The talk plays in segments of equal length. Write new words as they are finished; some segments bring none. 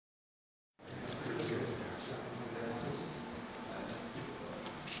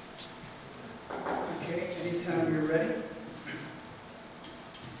Anytime you're ready.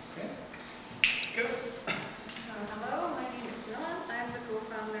 Okay, go. Hello, my name is Nela. I am the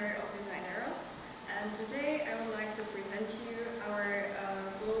co-founder of Designeros, and today I would like to present to you our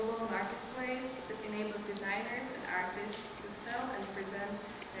global marketplace that enables designers and artists to sell and present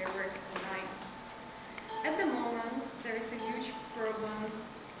their works online. At the moment, there is a huge problem.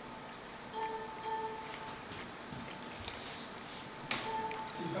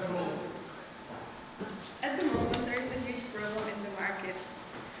 At the moment, there is a huge problem in the market.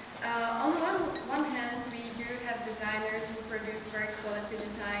 On one hand, we do have designers who produce very quality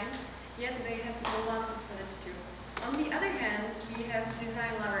designs, yet they have no one to sell it to. On the other hand, we have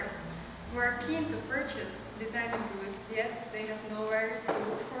design lovers who are keen to purchase designer goods, yet they have nowhere to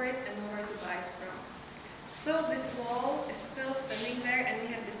look for it and nowhere to buy it from. So this wall is still standing there, and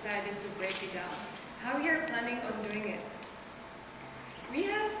we have decided to break it down. How we are planning on doing it? We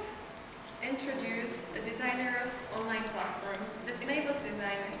have introduced a Designeros online platform that enables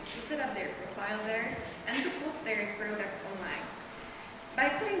designers to set up their profile there and to put their products online. By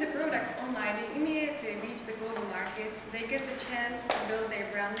putting the products online, they immediately reach the global markets, they get the chance to build their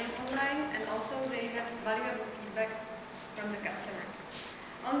branding online, and also they have valuable feedback from the customers.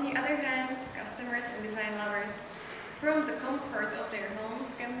 On the other hand, customers and design lovers from the comfort of their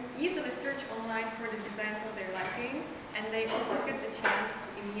homes can easily search online for the designs of their liking, and they also get the chance to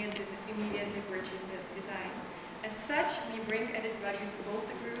immediately purchase the design. As such, we bring added value to both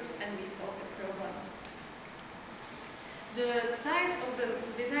the groups and we solve the problem. The size of the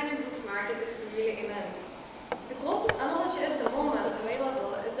designer goods market is really immense. The closest analogy at the moment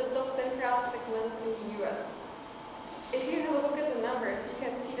available is the top 10 craft segment in the US. If you have a look at the numbers, you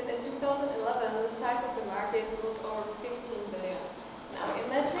can see that in 2011 the size of the market was over 15 billion. Now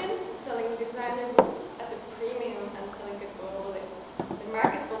imagine selling designer goods at a premium and selling it globally. The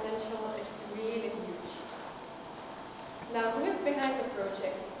market potential is really huge. Now who is behind the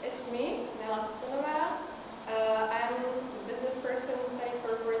project? It's me, Nela Sotonova. I'm a business person who studied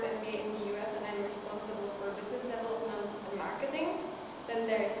corporate MBA in the US, and I'm responsible for business development and marketing. Then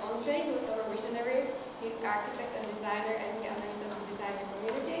there is Andrzej, who is our visionary. He's architect and designer, and he understands the designer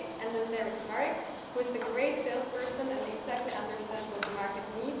community. And then there is Marek, who is a great salesperson and exactly understands what the market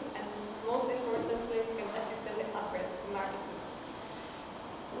needs, and most importantly, can effectively address the market needs.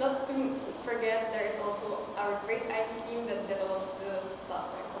 Not to forget, there is also our great IT team that develops the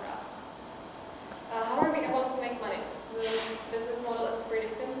platform for us. How are we about to make money? The business model is pretty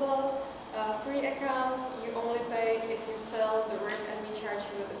simple. Free account, you only pay if you sell the work and we charge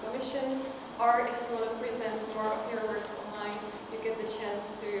you with a commission. Or if you want to present more of your works online, you get the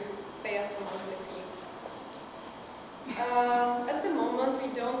chance to pay us a monthly fee. At the moment,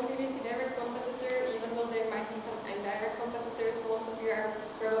 we don't really see direct competitor, even though there might be some indirect competitors. Most of you are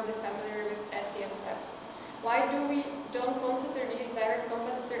probably familiar with Etsy and Web. Why do we don't consider these direct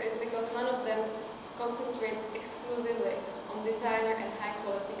competitors? Is because none of them concentrates exclusively on designer and high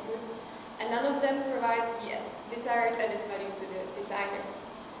quality goods, and none of them provides the desired added value to the designers.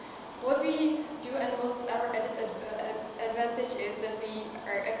 What we do and what's our advantage is that we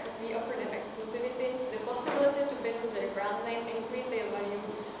offer them exclusivity, the possibility to build their brand name, increase their value,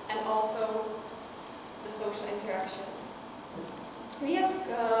 and also the social interactions. We have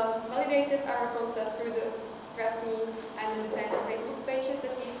validated our concept through the Trust Me, I'm a Designer Facebook pages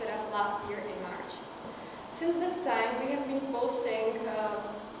that we set up last year in March. Since that time, we have been posting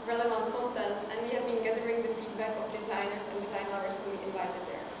relevant content, and we have been gathering the feedback of designers and design lovers whom we invited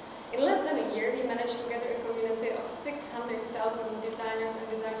there. In less than a year, we managed to gather a community of 600,000 designers and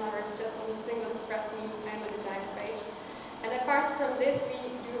design lovers just on a single Trust Me, I'm a Designer page. And apart from this, we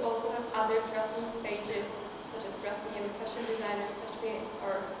do also have other Trust Me pages, such as Trust Me, I'm a Fashion Designer, such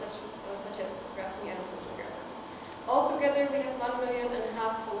as Trust Me, I'm a Photographer. Altogether, we have 1.5 million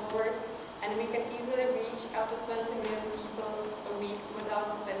followers, and we can easily reach up to 20 million people a week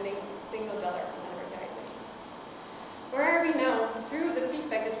without spending a single dollar on advertising. Where are we now? Through the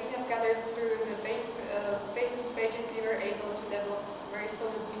feedback that we have gathered through the Facebook pages, we were able to develop very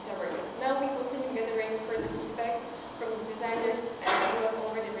solid beta version. Now we continue gathering further feedback from the designers who have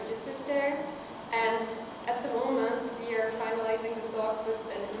already registered there. And at the moment, we are finalizing the talks with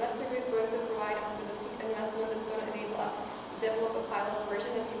an investor who is going to provide us with a seed investment that's going to enable us to develop a pilot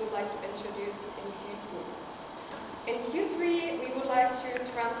version that we would like to introduce in Q2. In Q3, we would like to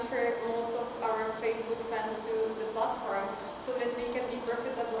transfer most of our Facebook fans to the platform so that we can be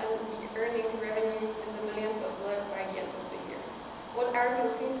profitable and be earning revenues in the millions of dollars by the end of the year. What are we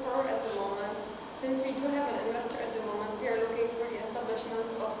looking for at the moment? Since we do have an investor at the moment, we are looking for the establishment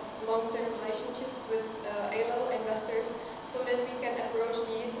of long-term relationships with A-level investors so that we can approach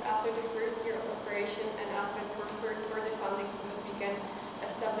these after the first year of operation and ask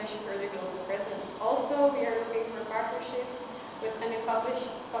partnerships with any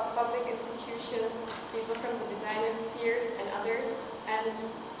public institutions, people from the designer spheres and others, and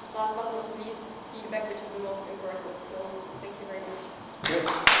last but not least, feedback, which is the most important.